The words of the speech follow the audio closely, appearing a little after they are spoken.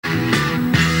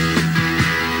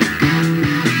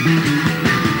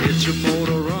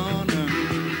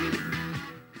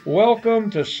Welcome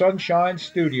to Sunshine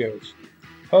Studios,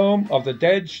 home of the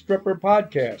Dead Stripper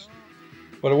podcast.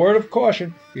 But a word of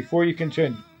caution before you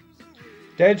continue.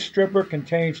 Dead Stripper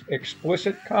contains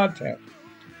explicit content,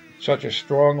 such as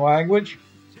strong language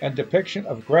and depiction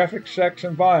of graphic sex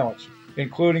and violence,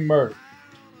 including murder.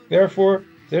 Therefore,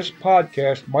 this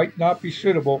podcast might not be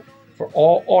suitable for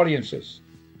all audiences.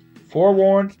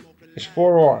 Forewarned is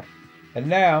forearmed. And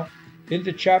now,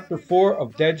 into Chapter 4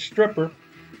 of Dead Stripper,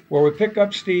 where we pick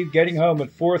up Steve getting home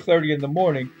at 4:30 in the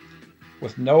morning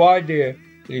with no idea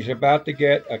that he's about to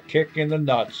get a kick in the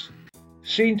nuts.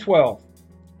 Scene 12,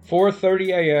 4:30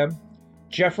 a.m.,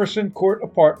 Jefferson Court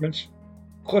Apartments,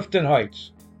 Clifton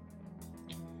Heights.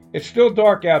 It's still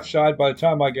dark outside by the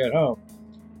time I get home.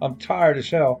 I'm tired as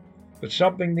hell, but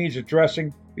something needs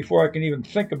addressing before I can even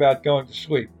think about going to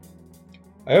sleep.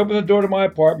 I open the door to my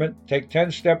apartment, take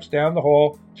 10 steps down the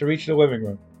hall to reach the living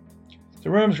room. The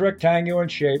room's rectangular in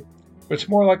shape, but it's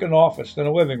more like an office than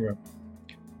a living room.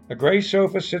 A gray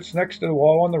sofa sits next to the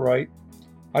wall on the right.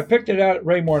 I picked it out at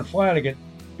Raymour and Flanigan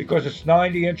because it's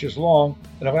 90 inches long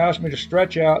and allows me to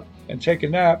stretch out and take a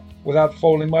nap without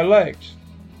folding my legs.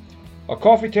 A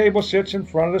coffee table sits in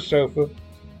front of the sofa,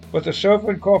 but the sofa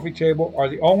and coffee table are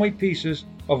the only pieces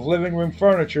of living room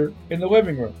furniture in the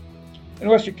living room,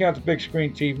 unless you count the big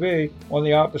screen TV on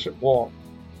the opposite wall.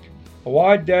 A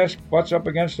wide desk butts up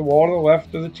against the wall to the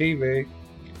left of the TV.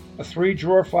 A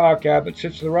 3-drawer file cabinet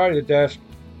sits to the right of the desk,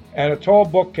 and a tall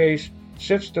bookcase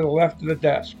sits to the left of the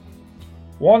desk.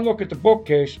 One look at the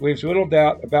bookcase leaves little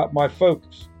doubt about my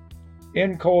focus.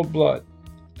 In Cold Blood,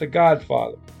 The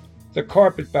Godfather, The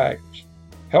Carpetbaggers,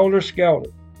 Helter Skelter,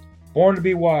 Born to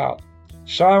be Wild,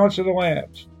 Silence of the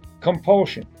Lambs,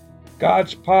 Compulsion,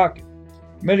 God's Pocket,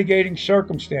 Mitigating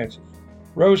Circumstances,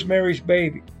 Rosemary's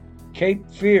Baby, Cape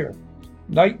Fear,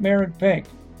 Nightmare in Pink,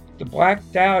 The Black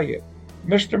Dahlia,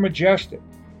 Mr. Majestic,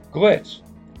 Glitz,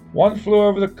 One Flew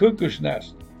Over the Cuckoo's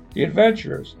Nest, The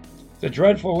Adventurers, The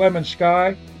Dreadful Lemon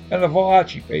Sky, and The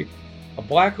Valachi Paper. A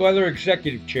black leather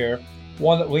executive chair,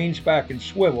 one that leans back and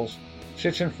swivels,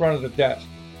 sits in front of the desk.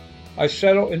 I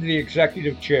settle into the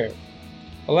executive chair.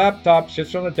 A laptop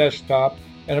sits on the desktop,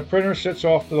 and a printer sits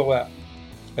off to the left.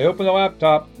 I open the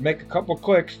laptop and make a couple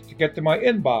clicks to get to my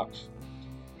inbox.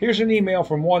 Here's an email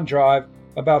from OneDrive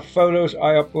about photos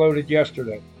I uploaded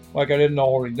yesterday, like I didn't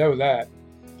already know that.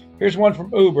 Here's one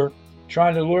from Uber,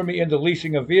 trying to lure me into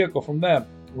leasing a vehicle from them.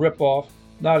 Rip off,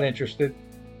 not interested.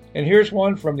 And here's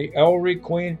one from the Ellery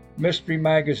Queen Mystery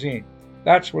Magazine.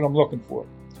 That's what I'm looking for.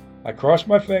 I cross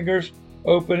my fingers,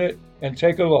 open it, and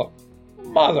take a look.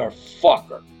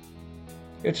 Motherfucker!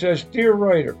 It says, "Dear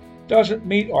writer, doesn't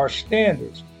meet our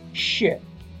standards." Shit.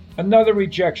 Another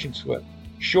rejection slip.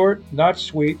 Short, not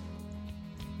sweet.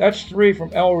 That's 3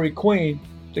 from Ellery Queen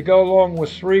to go along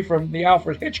with 3 from the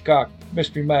Alfred Hitchcock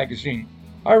Mystery Magazine.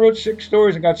 I wrote 6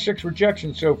 stories and got 6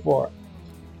 rejections so far.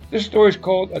 This story is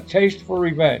called A Taste for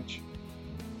Revenge.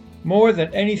 More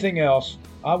than anything else,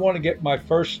 I want to get my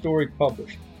first story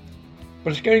published.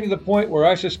 But it's getting to the point where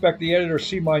I suspect the editors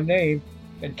see my name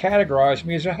and categorize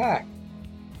me as a hack.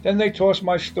 Then they toss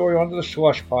my story onto the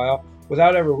slush pile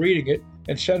without ever reading it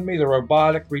and send me the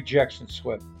robotic rejection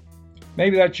slip.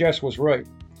 Maybe that Jess was right.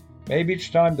 Maybe it's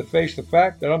time to face the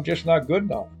fact that I'm just not good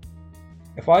enough.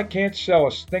 If I can't sell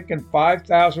a stinking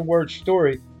 5,000-word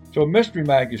story to a mystery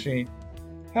magazine,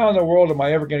 how in the world am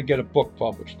I ever going to get a book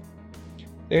published?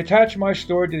 They attach my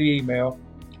story to the email,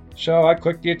 so I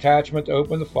click the attachment to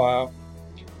open the file.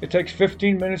 It takes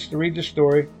 15 minutes to read the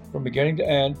story from beginning to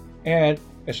end, and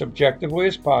as objectively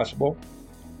as possible.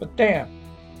 But damn,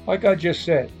 like I just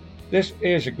said, this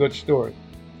is a good story.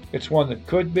 It's one that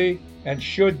could be and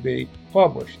should be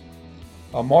published.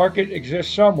 A market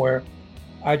exists somewhere.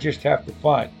 I just have to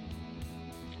find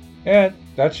it. And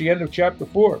that's the end of Chapter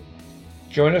 4.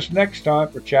 Join us next time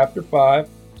for Chapter 5.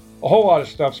 A whole lot of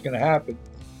stuff's going to happen.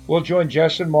 We'll join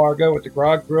Jess and Margot at the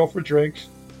Grog Grill for drinks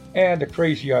and a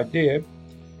crazy idea.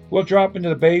 We'll drop into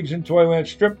the Babes in Toyland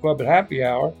strip club at happy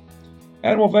hour.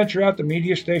 And we'll venture out to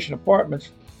Media Station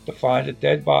Apartments to find a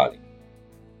dead body.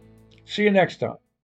 See you next time.